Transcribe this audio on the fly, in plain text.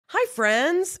Hi,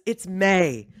 friends. It's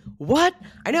May. What?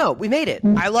 I know. We made it.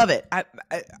 I love it.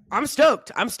 I'm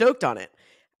stoked. I'm stoked on it.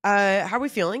 How are we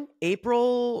feeling?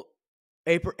 April,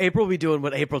 we doing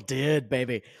what April did,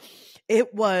 baby.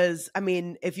 It was, I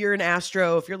mean, if you're if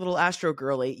you're a little astro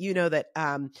girly, you know that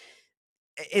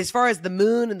as far as the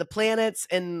moon and the planets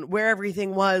and where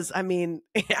everything was, I mean,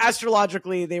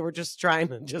 astrologically, they were just trying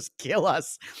to just kill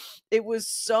us. It was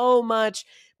so much,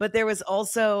 but there was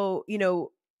also,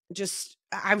 just,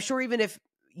 I'm sure even if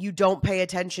you don't pay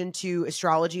attention to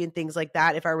astrology and things like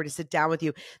that, if I were to sit down with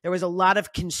you, there was a lot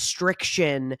of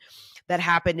constriction that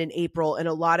happened in April in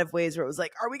a lot of ways where it was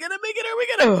like, are we going to make it? Are we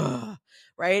going to?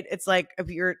 Right? It's like if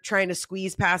you're trying to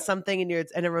squeeze past something and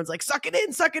everyone's like, suck it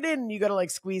in, and you got to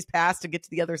like squeeze past to get to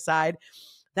the other side.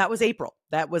 That was April.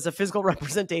 That was a physical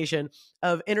representation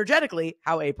of energetically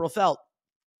how April felt.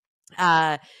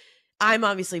 I'm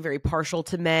obviously very partial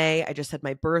to May. I just had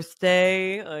my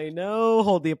birthday. I know.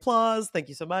 Hold the applause. Thank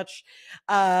you so much.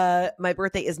 My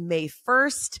birthday is May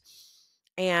 1st,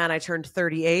 and I turned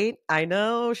 38. I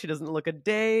know. She doesn't look a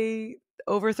day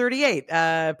over 38.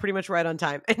 Pretty much right on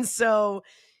time. And so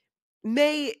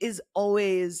May is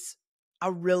always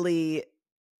a really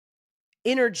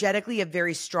energetically a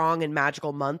very strong and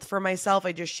magical month for myself.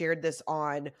 I just shared this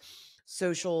on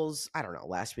socials, I don't know,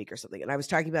 last week or something. And I was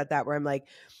talking about that where I'm like,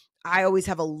 I always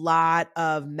have a lot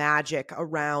of magic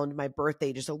around my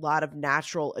birthday, just a lot of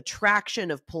natural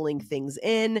attraction of pulling things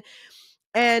in.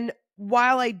 And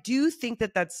while I do think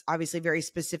that that's obviously very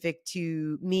specific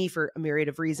to me for a myriad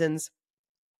of reasons,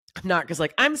 not because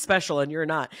like I'm special and you're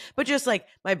not, but just like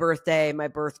my birthday, my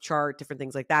birth chart, different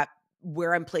things like that,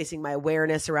 where I'm placing my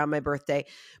awareness around my birthday.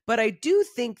 But I do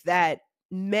think that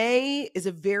May is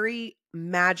a very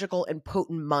magical and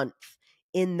potent month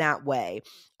in that way.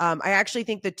 I actually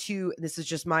think this is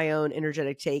just my own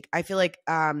energetic take. I feel like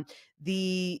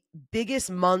the biggest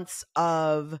months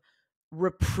of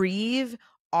reprieve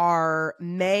are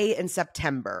May and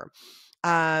September.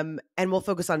 And we'll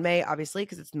focus on May, obviously,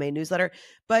 because it's the May newsletter.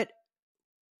 But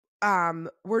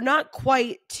we're not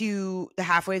quite to the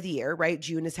halfway of the year, right?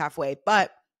 June is halfway,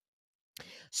 but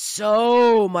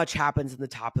so much happens in the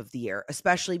top of the year,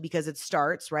 especially because it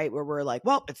starts, right, where we're like,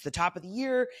 well, it's the top of the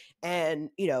year. And,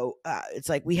 it's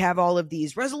like we have all of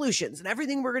these resolutions and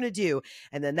everything we're going to do.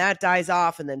 And then that dies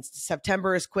off. And then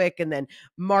September is quick. And then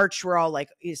March, we're all like,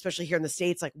 especially here in the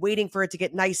States, like waiting for it to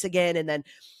get nice again. And then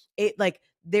it like,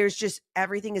 there's just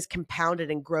everything is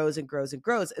compounded and grows and grows and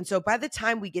grows. And so by the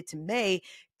time we get to May,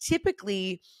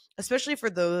 typically, especially for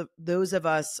those of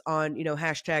us on,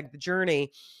 hashtag the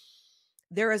journey,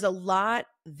 there is a lot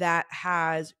that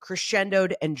has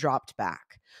crescendoed and dropped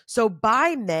back. So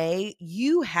by May,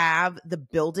 you have the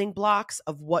building blocks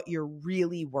of what you're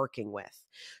really working with.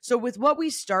 So with what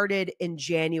we started in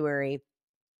January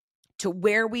to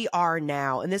where we are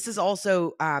now, and this is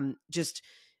also just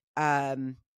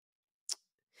the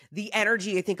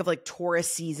energy, I think, of like Taurus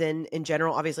season in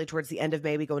general. Obviously, towards the end of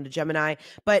May, we go into Gemini.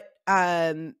 But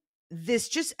this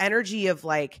just energy of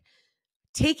like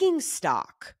taking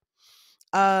stock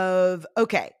of,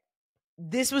 okay,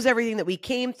 this was everything that we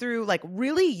came through, like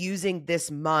really using this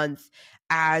month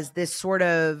as this sort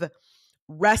of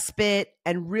respite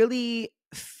and really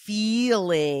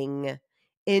feeling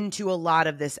into a lot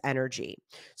of this energy.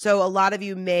 So a lot of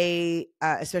you may,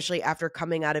 especially after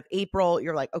coming out of April,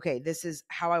 you're like, okay, this is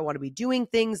how I want to be doing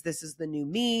things. This is the new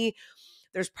me.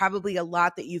 There's probably a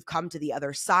lot that you've come to the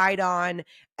other side on,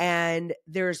 and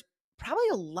there's probably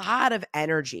a lot of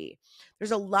energy.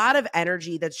 There's a lot of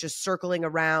energy that's just circling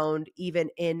around even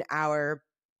in our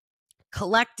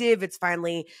collective. It's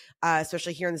finally,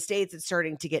 especially here in the States, it's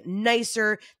starting to get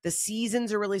nicer. The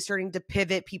seasons are really starting to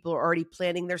pivot. People are already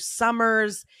planning their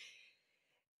summers.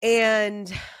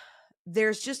 And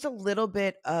there's just a little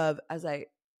bit of, as I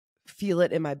feel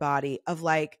it in my body, of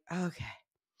like, okay,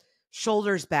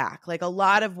 shoulders back. Like a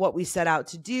lot of what we set out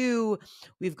to do,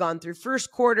 we've gone through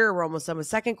first quarter, we're almost done with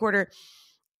second quarter.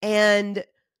 And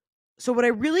so what I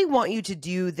really want you to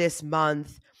do this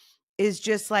month is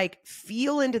just like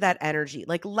feel into that energy.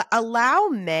 Like allow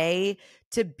May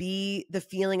to be the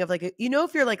feeling of like,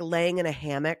 if you're like laying in a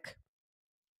hammock,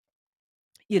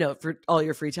 for all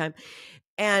your free time,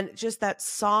 and just that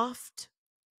soft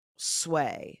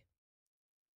sway.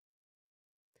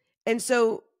 And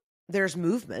so there's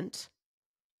movement,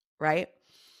 right?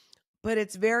 But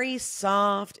it's very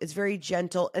soft, it's very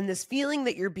gentle, and this feeling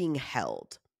that you're being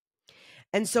held.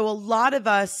 And so a lot of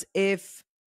us, if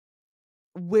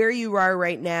where you are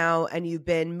right now and you've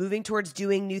been moving towards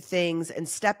doing new things and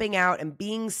stepping out and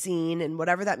being seen and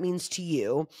whatever that means to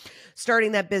you,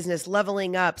 starting that business,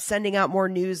 leveling up, sending out more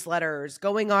newsletters,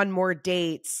 going on more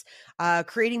dates,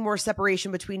 creating more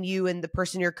separation between you and the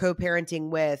person you're co-parenting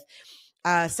with,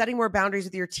 setting more boundaries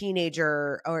with your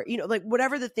teenager, or, like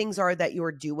whatever the things are that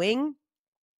you're doing.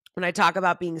 When I talk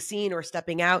about being seen or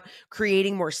stepping out,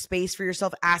 creating more space for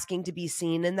yourself, asking to be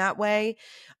seen in that way,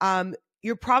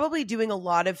 you're probably doing a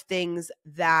lot of things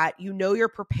that you're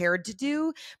prepared to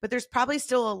do, but there's probably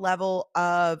still a level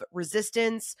of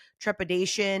resistance,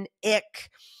 trepidation,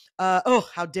 ick. Oh,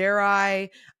 how dare I?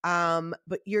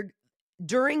 But you're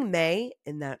during May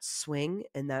in that swing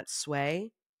and that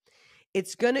sway,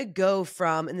 it's going to go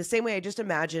from, in the same way I just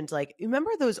imagined, like, you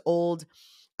remember those old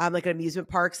like amusement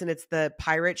parks and it's the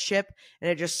pirate ship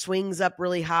and it just swings up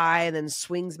really high and then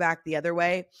swings back the other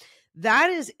way?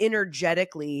 That is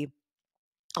energetically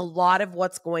a lot of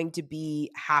what's going to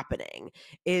be happening.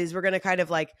 Is we're going to kind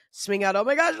of like swing out, oh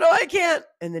my gosh, no, I can't.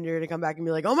 And then you're going to come back and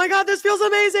be like, oh my God, this feels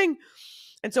amazing.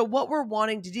 And so what we're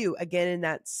wanting to do, again, in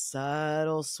that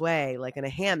subtle sway, like in a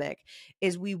hammock,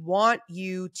 is we want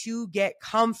you to get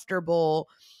comfortable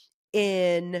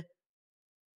in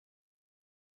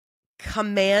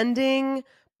commanding,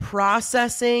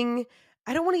 processing.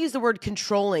 I don't want to use the word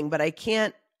controlling, but I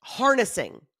can't,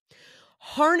 harnessing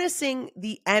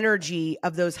the energy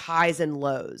of those highs and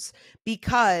lows,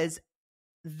 because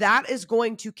that is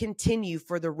going to continue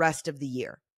for the rest of the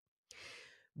year.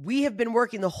 We have been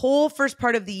working the whole first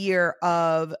part of the year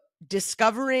of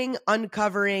discovering,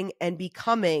 uncovering, and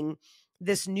becoming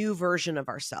this new version of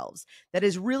ourselves that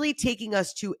is really taking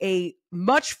us to a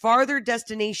much farther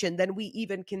destination than we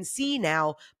even can see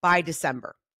now by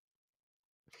December.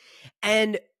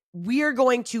 And we are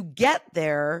going to get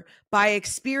there by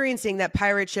experiencing that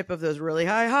pirate ship of those really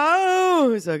high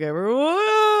highs. Okay,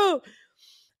 whoa.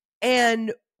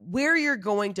 And where you're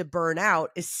going to burn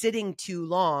out is sitting too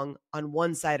long on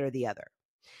one side or the other.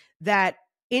 That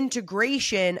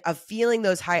integration of feeling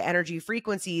those high energy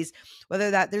frequencies,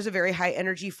 whether that there's a very high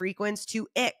energy frequency to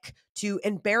ick, to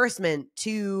embarrassment,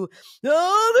 to,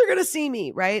 oh, they're going to see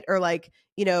me, right? Or like,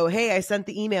 hey, I sent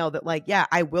the email that like, yeah,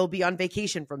 I will be on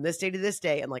vacation from this day to this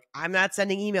day. And like, I'm not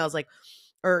sending emails like,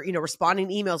 or, responding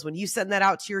to emails when you send that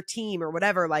out to your team or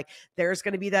whatever, like there's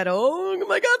going to be that, oh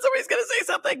my God, somebody's going to say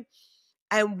something.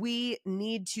 And we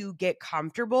need to get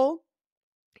comfortable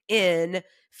in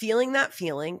feeling that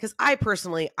feeling, because I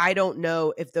don't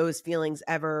know if those feelings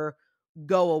ever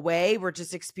go away. We're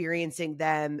just experiencing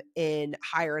them in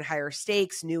higher and higher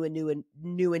stakes, new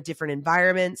and different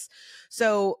environments.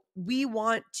 So we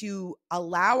want to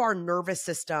allow our nervous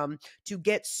system to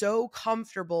get so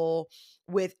comfortable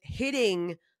with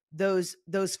hitting those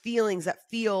feelings that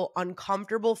feel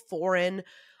uncomfortable, foreign,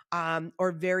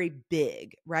 or very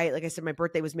big, right? Like I said, my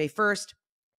birthday was May 1st.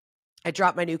 I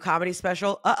dropped my new comedy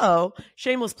special.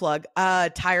 Shameless plug.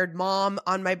 Tired Mom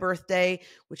on my birthday,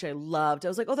 which I loved. I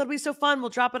was like, oh, that'll be so fun. We'll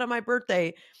drop it on my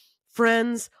birthday.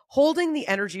 Friends, holding the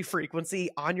energy frequency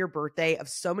on your birthday of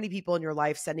so many people in your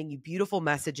life sending you beautiful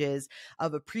messages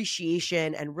of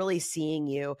appreciation and really seeing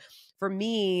you. For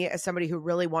me, as somebody who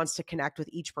really wants to connect with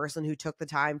each person who took the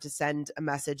time to send a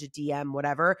message, a DM,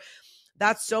 whatever,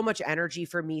 that's so much energy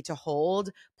for me to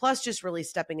hold. Plus, just really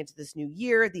stepping into this new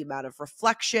year, the amount of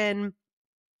reflection.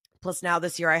 Plus, now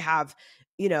this year I have,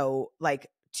 like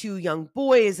 2 young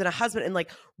boys and a husband, and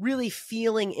like really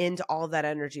feeling into all that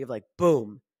energy of like,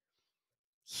 boom,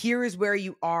 here is where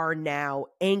you are now.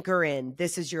 Anchor in.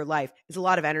 This is your life. It's a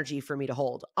lot of energy for me to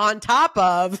hold. On top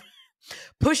of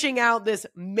pushing out this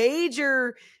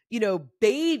major,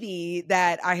 baby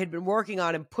that I had been working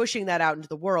on and pushing that out into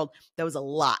the world. That was a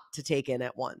lot to take in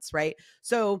at once, right?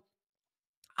 So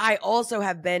I also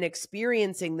have been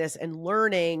experiencing this and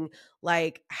learning,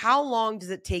 like, how long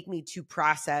does it take me to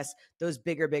process those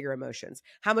bigger emotions?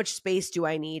 How much space do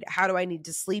I need? How do I need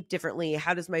to sleep differently?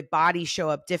 How does my body show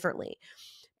up differently?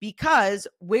 Because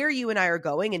where you and I are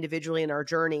going individually in our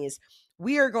journeys,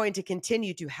 we are going to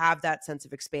continue to have that sense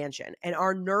of expansion. And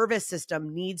our nervous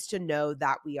system needs to know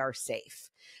that we are safe.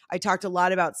 I talked a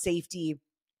lot about safety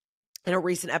in a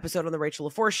recent episode on the Rachel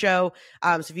LaForce show.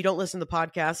 So if you don't listen to the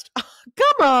podcast,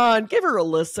 come on, give her a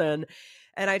listen.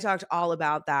 And I talked all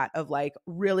about that, of like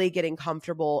really getting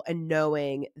comfortable and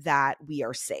knowing that we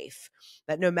are safe,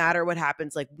 that no matter what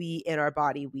happens, like we in our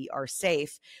body, we are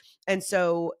safe. And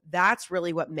so that's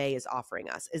really what May is offering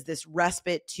us, is this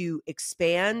respite to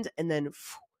expand and then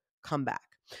come back.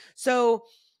 So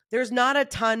there's not a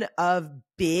ton of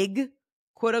big,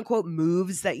 quote unquote,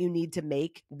 moves that you need to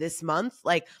make this month.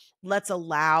 Like, let's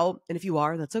allow, and if you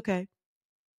are, that's okay.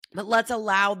 But let's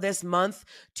allow this month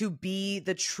to be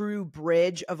the true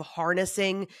bridge of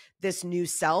harnessing this new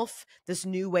self, this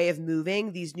new way of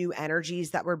moving, these new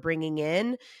energies that we're bringing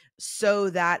in, so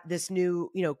that this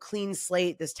new, clean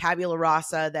slate, this tabula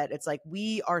rasa, that it's like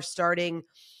we are starting,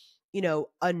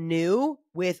 anew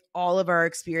with all of our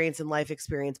experience and life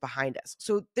experience behind us.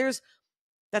 So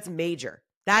that's major.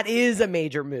 That is a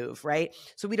major move, right?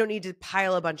 So we don't need to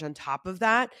pile a bunch on top of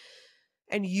that.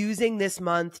 And using this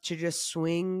month to just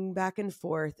swing back and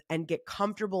forth and get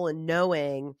comfortable in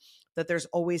knowing that there's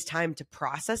always time to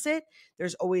process it.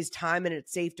 There's always time, and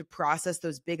it's safe to process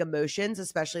those big emotions,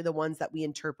 especially the ones that we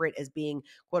interpret as being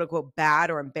quote unquote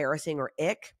bad or embarrassing or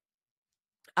ick.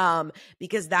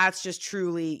 Because that's just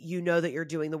truly, that you're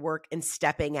doing the work and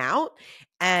stepping out.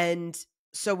 And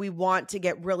so we want to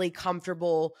get really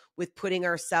comfortable with putting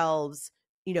ourselves,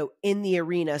 in the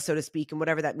arena, so to speak, and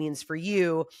whatever that means for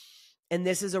you. And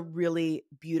this is a really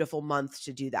beautiful month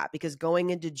to do that, because going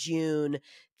into June,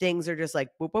 things are just like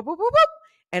whoop, whoop, whoop, whoop, whoop.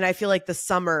 And I feel like the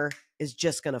summer is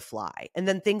just going to fly. And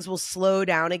then things will slow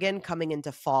down again coming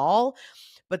into fall.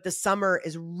 But the summer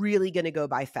is really going to go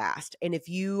by fast. And if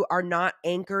you are not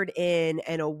anchored in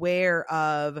and aware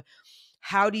of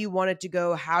how do you want it to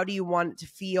go, how do you want it to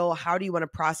feel, how do you want to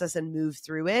process and move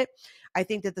through it, I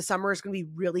think that the summer is going to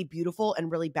be really beautiful and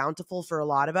really bountiful for a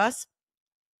lot of us.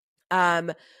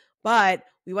 But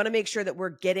we want to make sure that we're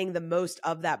getting the most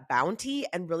of that bounty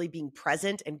and really being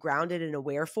present and grounded and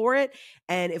aware for it.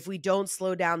 And if we don't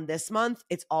slow down this month,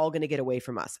 it's all going to get away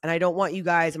from us. And I don't want you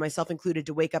guys, and myself included,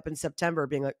 to wake up in September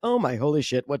being like, oh my holy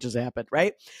shit, what just happened,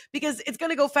 right? Because it's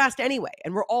going to go fast anyway.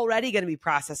 And we're already going to be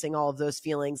processing all of those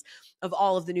feelings of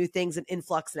all of the new things and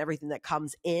influx and everything that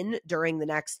comes in during the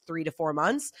next 3 to 4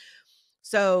 months.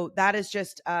 So that is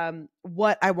just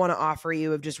what I want to offer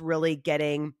you, of just really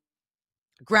getting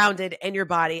grounded in your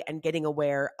body and getting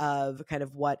aware of kind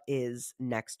of what is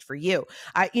next for you.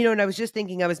 And I was just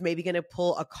thinking I was maybe going to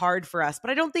pull a card for us,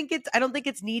 but I don't think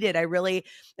it's needed. I really,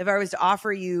 if I was to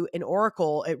offer you an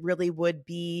oracle, it really would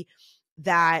be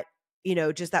that,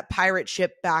 just that pirate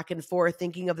ship back and forth,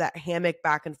 thinking of that hammock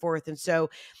back and forth. And so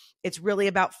it's really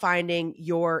about finding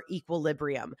your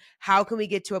equilibrium. How can we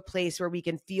get to a place where we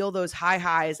can feel those high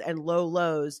highs and low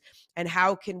lows? And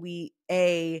how can we,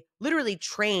 literally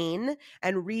train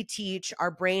and reteach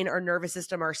our brain, our nervous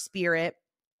system, our spirit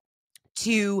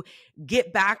to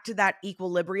get back to that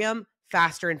equilibrium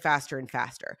faster and faster and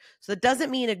faster. So that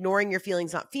doesn't mean ignoring your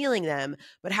feelings, not feeling them,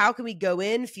 but how can we go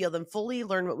in, feel them fully,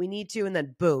 learn what we need to, and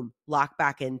then boom, lock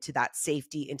back into that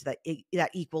safety, into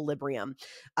that equilibrium.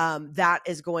 That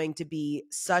is going to be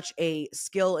such a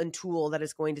skill and tool that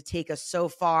is going to take us so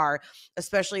far,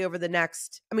 especially over the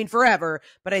next, forever,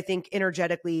 but I think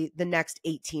energetically the next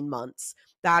 18 months.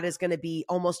 That is going to be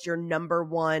almost your number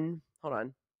one, hold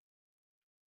on.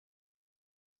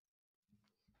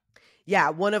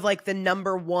 Yeah, one of like the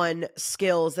number one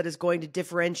skills that is going to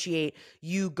differentiate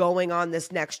you going on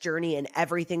this next journey and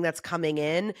everything that's coming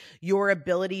in, your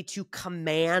ability to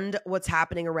command what's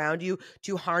happening around you,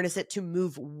 to harness it, to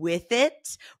move with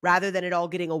it rather than it all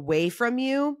getting away from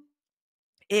you.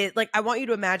 I want you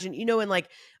to imagine, in like,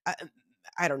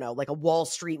 I don't know, like a Wall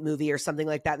Street movie or something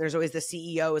like that. And there's always the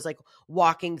CEO is like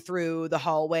walking through the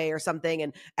hallway or something,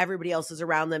 and everybody else is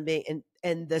around them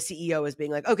and the CEO is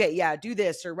being like, okay, yeah, do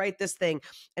this or write this thing.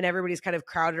 And everybody's kind of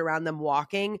crowded around them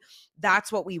walking.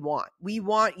 That's what we want. We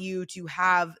want you to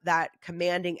have that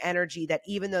commanding energy that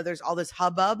even though there's all this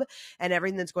hubbub and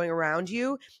everything that's going around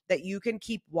you, that you can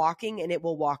keep walking and it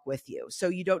will walk with you. So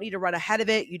you don't need to run ahead of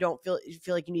it. You don't feel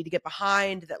like you need to get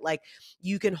behind, that like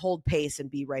you can hold pace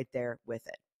and be right there with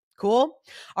it. Cool.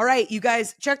 All right, you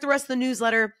guys, check the rest of the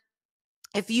newsletter.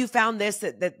 If you found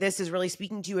that this is really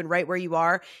speaking to you and right where you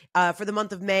are, for the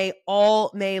month of May, all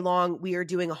May long, we are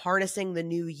doing Harnessing the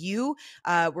New You.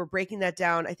 We're breaking that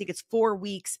down. I think it's 4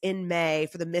 weeks in May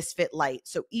for the Misfit Light.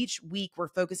 So each week we're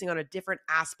focusing on a different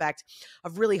aspect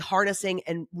of really harnessing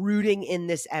and rooting in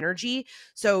this energy.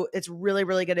 So it's really,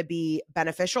 really going to be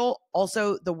beneficial.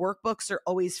 Also, the workbooks are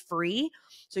always free.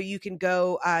 So you can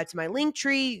go to my link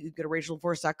tree, you can go to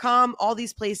rachelforce.com, all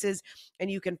these places,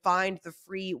 and you can find the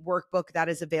free workbook that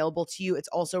is available to you. It's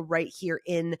also right here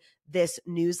in this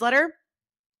newsletter.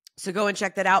 So go and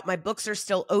check that out. My books are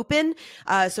still open.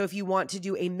 So if you want to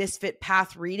do a Misfit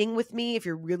Path reading with me, if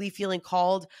you're really feeling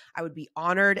called, I would be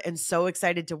honored and so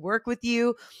excited to work with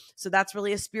you. So that's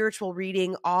really a spiritual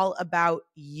reading all about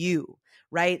you,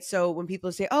 right? So when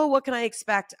people say, oh, what can I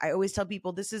expect? I always tell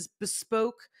people this is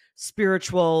bespoke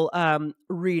spiritual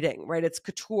reading, right? It's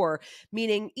couture,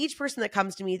 meaning each person that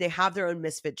comes to me, they have their own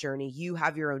misfit journey. You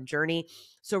have your own journey.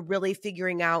 So really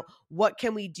figuring out what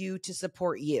can we do to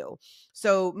support you.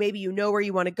 So maybe you know where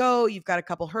you want to go. You've got a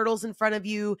couple hurdles in front of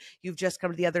you. You've just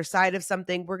come to the other side of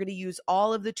something. We're going to use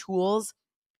all of the tools,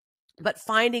 but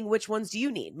finding which ones do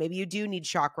you need? Maybe you do need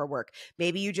chakra work.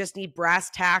 Maybe you just need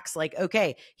brass tacks. Like,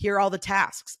 okay, here are all the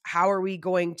tasks. How are we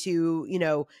going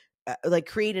to, like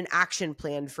create an action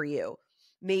plan for you?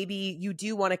 Maybe you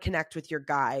do want to connect with your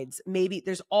guides. Maybe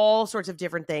there's all sorts of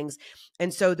different things.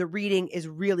 And so the reading is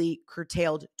really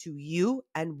curtailed to you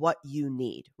and what you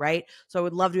need, right? So I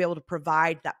would love to be able to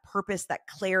provide that purpose, that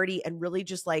clarity, and really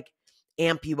just like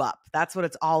amp you up. That's what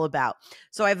it's all about.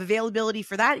 So I have availability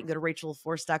for that. You can go to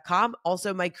rachelforce.com.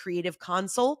 Also my creative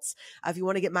consults. If you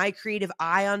want to get my creative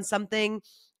eye on something,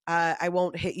 I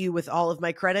won't hit you with all of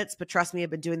my credits, but trust me, I've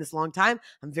been doing this a long time.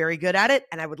 I'm very good at it.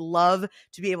 And I would love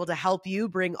to be able to help you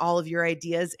bring all of your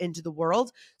ideas into the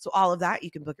world. So all of that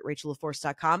you can book at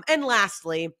rachelforce.com. And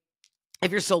lastly,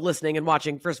 if you're still listening and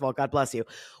watching, first of all, God bless you.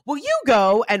 Will you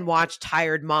go and watch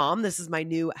Tired Mom? This is my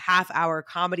new half-hour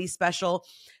comedy special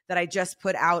that I just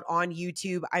put out on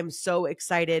YouTube. I'm so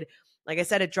excited. Like I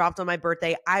said, it dropped on my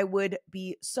birthday. I would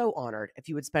be so honored if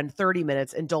you would spend 30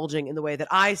 minutes indulging in the way that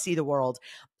I see the world.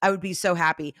 I would be so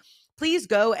happy. Please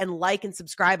go and like and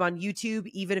subscribe on YouTube,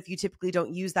 even if you typically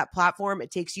don't use that platform.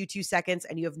 It takes you 2 seconds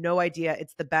and you have no idea.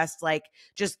 It's the best, like,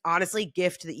 just honestly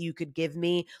gift that you could give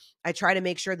me. I try to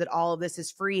make sure that all of this is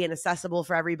free and accessible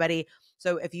for everybody.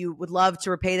 So if you would love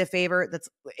to repay the favor,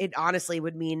 it honestly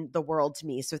would mean the world to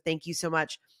me. So thank you so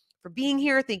much for being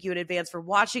here. Thank you in advance for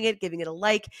watching it, giving it a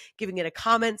like, giving it a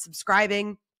comment,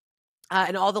 subscribing.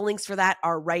 And all the links for that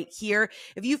are right here.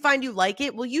 If you find you like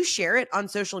it, will you share it on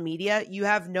social media? You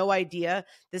have no idea.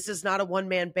 This is not a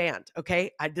one-man band,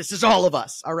 okay? This is all of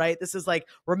us, all right? This is like,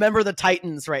 remember the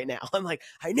Titans right now. I'm like,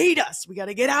 I need us. We got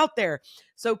to get out there.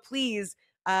 So please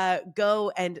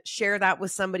go and share that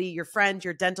with somebody, your friend,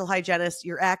 your dental hygienist,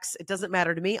 your ex. It doesn't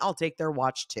matter to me. I'll take their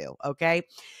watch too, okay?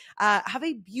 Have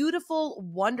a beautiful,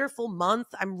 wonderful month.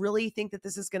 I really think that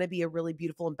this is going to be a really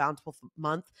beautiful and bountiful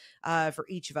month for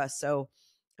each of us. So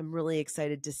I'm really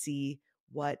excited to see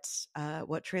what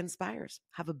transpires.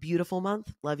 Have a beautiful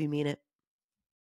month. Love you, mean it.